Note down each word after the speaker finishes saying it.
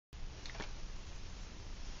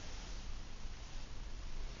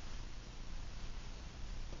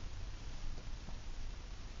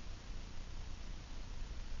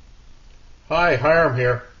Hi, Hiram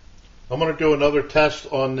here. I'm going to do another test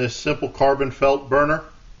on this simple carbon felt burner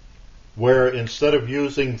where instead of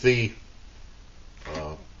using the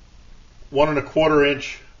 1 1/4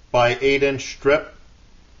 inch by 8 inch strip,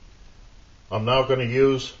 I'm now going to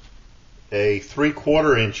use a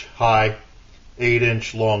 3/4 inch high 8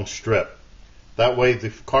 inch long strip. That way the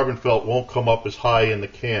carbon felt won't come up as high in the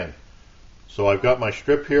can. So I've got my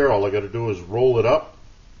strip here. All I got to do is roll it up,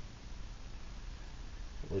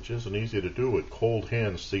 which isn't easy to do with cold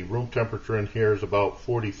hands. The room temperature in here is about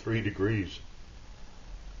 43 degrees,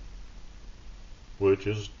 which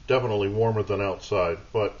is definitely warmer than outside,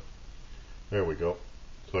 but there we go.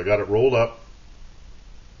 So I got it rolled up,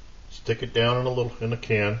 stick it down in a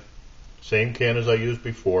can, same can as I used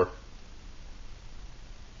before.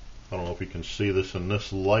 I don't know if you can see this in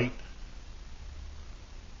this light,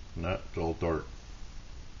 not all dark.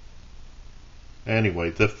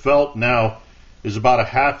 Anyway, the felt now is about a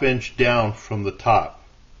 1/2 inch down from the top.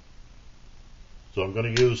 So I'm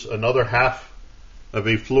going to use another 1/2 of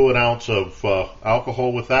a fluid ounce of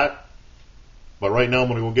alcohol with that. But right now I'm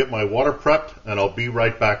going to go get my water prepped and I'll be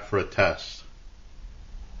right back for a test.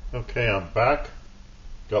 Okay, I'm back.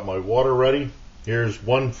 Got my water ready. Here's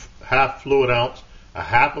 1/2 fluid ounce, a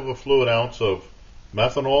 1/2 of a fluid ounce of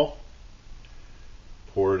methanol.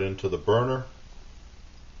 Pour it into the burner.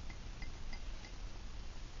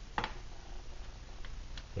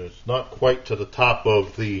 It's not quite to the top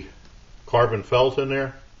of the carbon felt in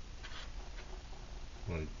there.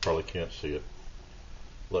 You probably can't see it.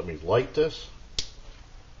 Let me light this.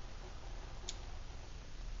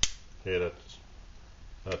 Okay,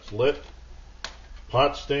 that's lit.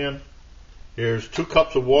 Pot stand. Here's 2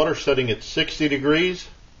 cups of water setting at 60 degrees,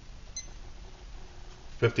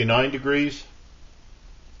 59 degrees.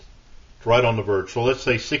 It's right on the verge. So let's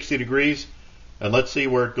say 60 degrees, and let's see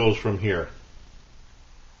where it goes from here.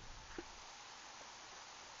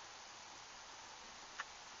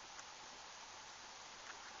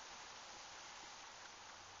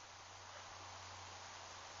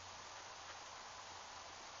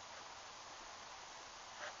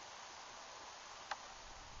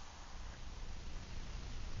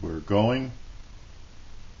 We're going.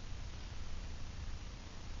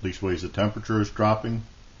 Leastways the temperature is dropping.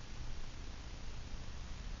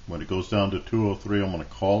 When it goes down to 203, I'm going to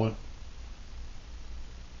call it.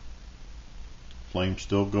 Flame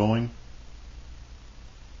still going.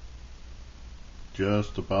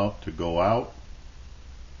 Just about to go out.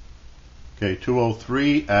 Okay,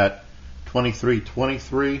 203 at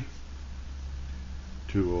 2323.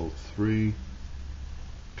 203.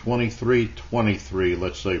 2323,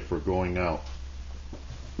 let's say, for going out.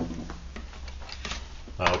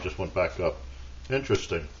 Now it just went back up.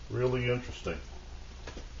 Interesting, really interesting.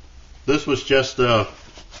 This was just a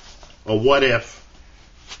what if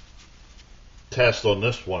test on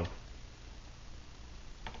this one.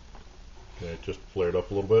 Okay, it just flared up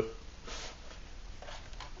a little bit.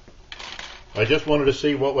 I just wanted to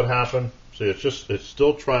see what would happen. See, it's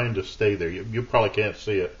still trying to stay there. You probably can't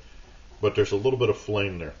see it, but there's a little bit of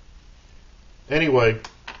flame there. Anyway,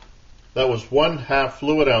 that was 1/2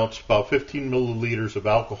 fluid ounce, about 15 milliliters of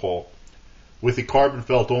alcohol, with the carbon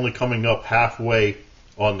felt only coming up halfway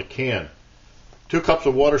on the can. 2 cups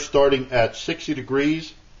of water starting at 60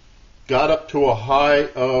 degrees, got up to a high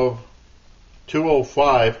of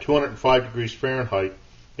 205 degrees Fahrenheit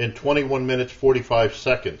in 21 minutes 45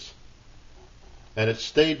 seconds. And it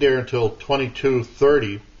stayed there until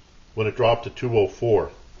 22:30 when it dropped to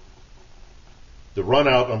 204. The run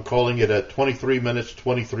out, I'm calling it at 23 minutes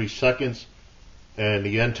 23 seconds, and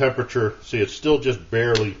the end temperature, see, it's still just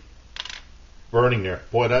barely burning there.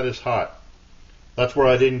 Boy, that is hot. That's where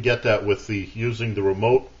I didn't get that with using the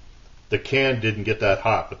remote. The can didn't get that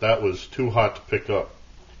hot, but that was too hot to pick up.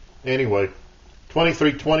 Anyway,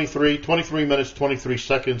 23 minutes 23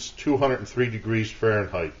 seconds, 203 degrees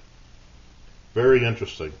Fahrenheit. Very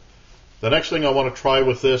interesting. The next thing I want to try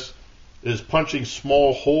with this is punching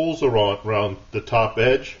small holes around the top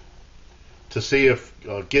edge to see if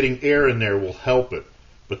getting air in there will help it.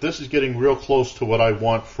 But this is getting real close to what I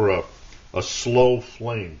want for a slow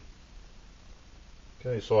flame.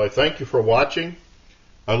 Okay, so I thank you for watching.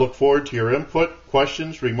 I look forward to your input,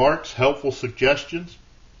 questions, remarks, helpful suggestions.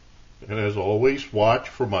 And as always, watch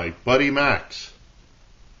for my buddy Max.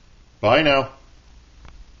 Bye now.